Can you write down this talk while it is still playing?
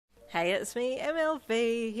Hey, it's me,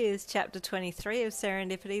 MLV. Here's chapter 23 of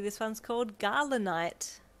Serendipity. This one's called Gala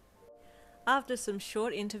Night. After some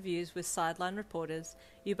short interviews with sideline reporters,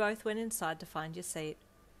 you both went inside to find your seat.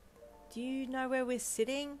 "Do you know where we're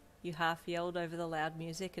sitting?" you half yelled over the loud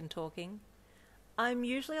music and talking. "I'm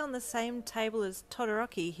usually on the same table as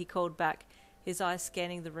Todoroki," he called back, his eyes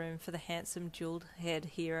scanning the room for the handsome jeweled-haired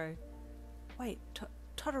hero. "Wait,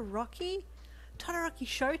 Todoroki? Todoroki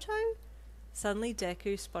Shoto?" Suddenly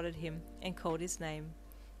Deku spotted him and called his name.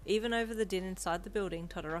 Even over the din inside the building,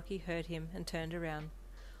 Todoroki heard him and turned around.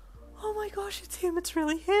 "Oh my gosh, it's him, it's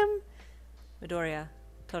really him!" "Midoriya,"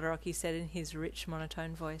 Todoroki said in his rich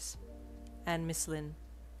monotone voice. "And Miss Lin,"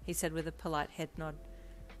 he said with a polite head nod.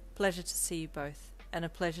 "Pleasure to see you both, and a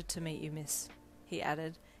pleasure to meet you, miss," he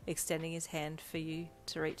added, extending his hand for you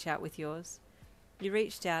to reach out with yours. You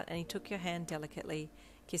reached out and he took your hand delicately,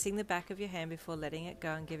 kissing the back of your hand before letting it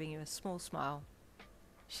go and giving you a small smile.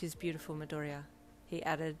 "She's beautiful, Midoriya," he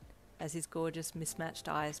added as his gorgeous mismatched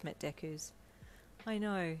eyes met Deku's. "I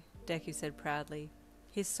know," Deku said proudly,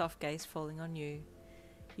 his soft gaze falling on you.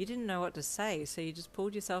 You didn't know what to say, so you just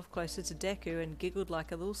pulled yourself closer to Deku and giggled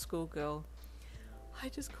like a little schoolgirl. "I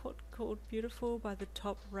just got called beautiful by the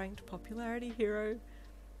top-ranked popularity hero."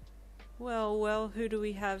 Well, who do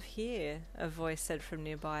we have here?" a voice said from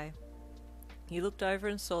nearby. You looked over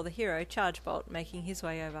and saw the hero, Chargebolt, making his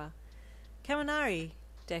way over. "Kaminari,"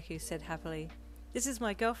 Deku said happily. "This is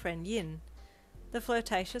my girlfriend, Yin." The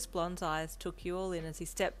flirtatious blonde's eyes took you all in as he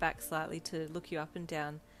stepped back slightly to look you up and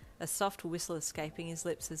down, a soft whistle escaping his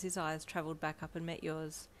lips as his eyes travelled back up and met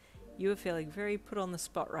yours. You were feeling very put on the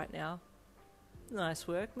spot right now. "Nice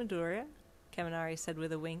work, Midoriya," Kaminari said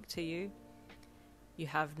with a wink to you. "You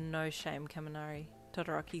have no shame, Kaminari,"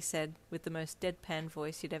 Todoroki said with the most deadpan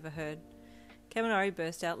voice you'd ever heard. Kaminari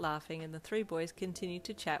burst out laughing and the three boys continued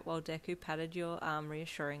to chat while Deku patted your arm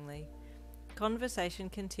reassuringly. Conversation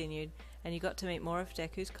continued and you got to meet more of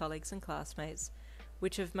Deku's colleagues and classmates,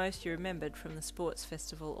 which of most you remembered from the sports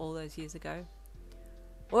festival all those years ago.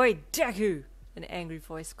 "Oi, Deku!" an angry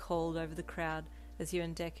voice called over the crowd as you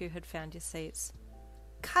and Deku had found your seats.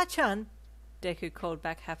 "Kachan!" Deku called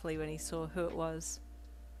back happily when he saw who it was.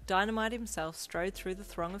 Dynamite himself strode through the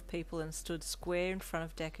throng of people and stood square in front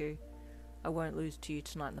of Deku. "I won't lose to you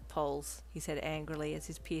tonight in the polls," he said angrily as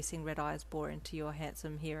his piercing red eyes bore into your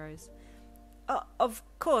handsome heroes. Of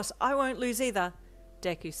course, I won't lose either,"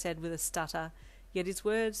 Deku said with a stutter, yet his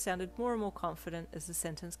words sounded more and more confident as the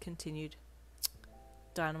sentence continued.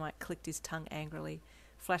 Dynamite clicked his tongue angrily,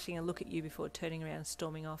 flashing a look at you before turning around and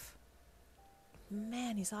storming off.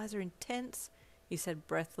 "Man, his eyes are intense," he said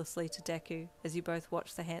breathlessly to Deku as you both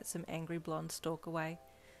watched the handsome angry blonde stalk away.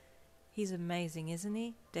 "He's amazing, isn't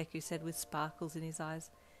he?" Deku said with sparkles in his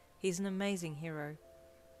eyes. "He's an amazing hero."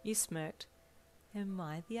 You smirked. "Am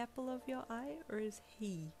I the apple of your eye, or is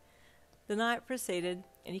he?" The night proceeded,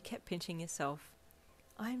 and you kept pinching yourself.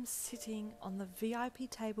 "I'm sitting on the VIP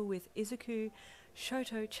table with Izuku,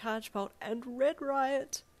 Shoto, Chargebolt, and Red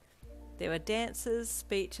Riot." There were dances,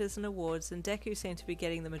 speeches, and awards, and Deku seemed to be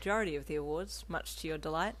getting the majority of the awards, much to your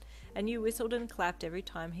delight, and you whistled and clapped every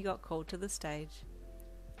time he got called to the stage.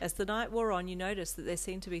 As the night wore on, you noticed that there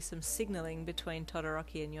seemed to be some signalling between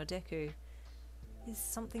Todoroki and your Deku. "Is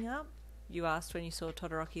something up?" you asked when you saw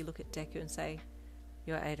Todoroki look at Deku and say,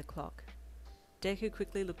 "You're 8 o'clock." Deku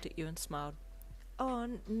quickly looked at you and smiled. "Oh,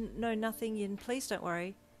 no, nothing, Yin. Please don't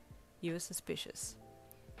worry." You were suspicious.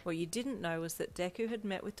 What you didn't know was that Deku had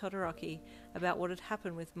met with Todoroki about what had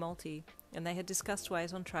happened with Multi, and they had discussed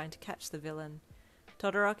ways on trying to catch the villain.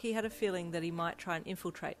 Todoroki had a feeling that he might try and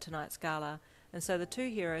infiltrate tonight's gala, and so the two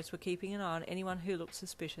heroes were keeping an eye on anyone who looked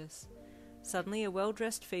suspicious. Suddenly, a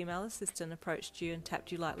well-dressed female assistant approached you and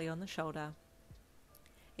tapped you lightly on the shoulder.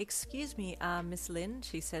 "Excuse me, Miss Lin,"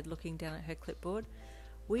 she said, looking down at her clipboard.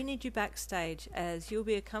 "We need you backstage, as you'll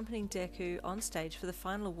be accompanying Deku on stage for the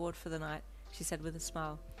final award for the night," she said with a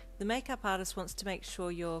smile. "The makeup artist wants to make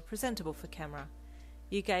sure you're presentable for camera."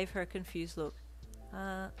 You gave her a confused look.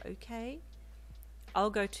 Okay." "I'll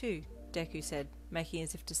go too," Deku said, making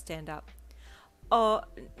as if to stand up. "Oh,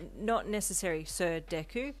 not necessary, Sir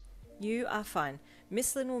Deku. You are fine.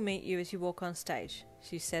 Miss Lin will meet you as you walk on stage,"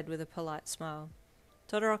 she said with a polite smile.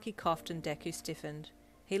 Todoroki coughed and Deku stiffened.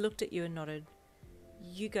 He looked at you and nodded.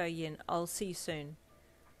 "You go, Yin. I'll see you soon."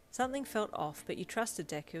 Something felt off, but you trusted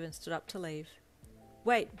Deku and stood up to leave.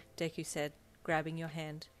 "Wait," Deku said, grabbing your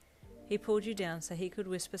hand. He pulled you down so he could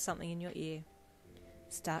whisper something in your ear.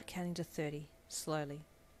 "Start counting to 30, slowly.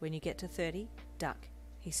 When you get to 30, duck,"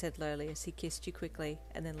 he said lowly as he kissed you quickly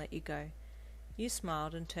and then let you go. You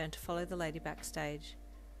smiled and turned to follow the lady backstage.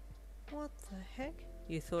 "What the heck?"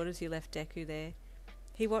 you thought as you left Deku there.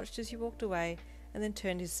 He watched as you walked away and then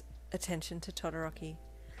turned his attention to Todoroki.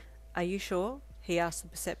 Are you sure? He asked the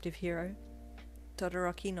perceptive hero.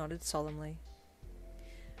 Todoroki nodded solemnly.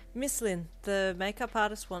 Miss Lin, the makeup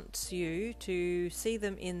artist wants you to see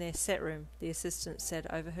them in their set room, the assistant said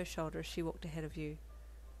over her shoulder as she walked ahead of you.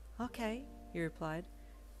 Okay, you replied.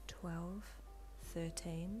 12,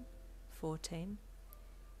 13, 14.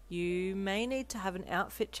 You may need to have an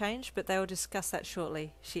outfit change, but they will discuss that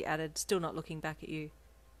shortly, she added, still not looking back at you.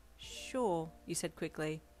 Sure, you said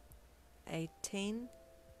quickly. 18,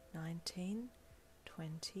 19,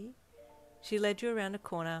 20. She led you around a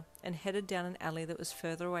corner and headed down an alley that was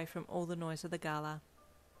further away from all the noise of the gala.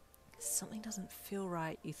 Something doesn't feel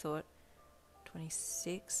right, you thought.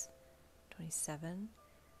 26, 27,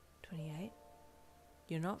 28.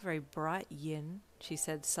 You're not very bright, Yin, she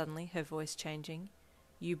said suddenly, her voice changing.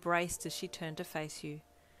 You braced as she turned to face you.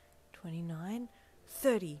 29,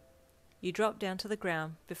 30. You dropped down to the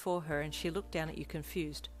ground before her and she looked down at you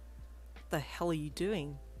confused. What the hell are you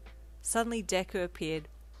doing? Suddenly Deku appeared,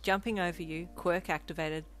 jumping over you, quirk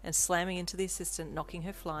activated, and slamming into the assistant, knocking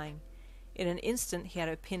her flying. In an instant he had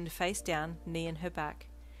her pinned face down, knee in her back.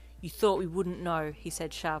 You thought we wouldn't know, he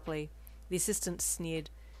said sharply. The assistant sneered.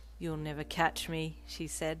 You'll never catch me, she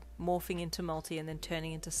said, morphing into Multi and then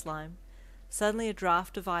turning into slime. Suddenly a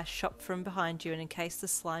draft of ice shot from behind you and encased the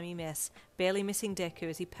slimy mess, barely missing Deku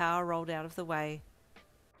as he power rolled out of the way.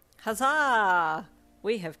 Huzzah!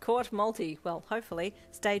 We have caught Multi. Well, hopefully.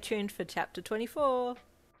 Stay tuned for Chapter 24.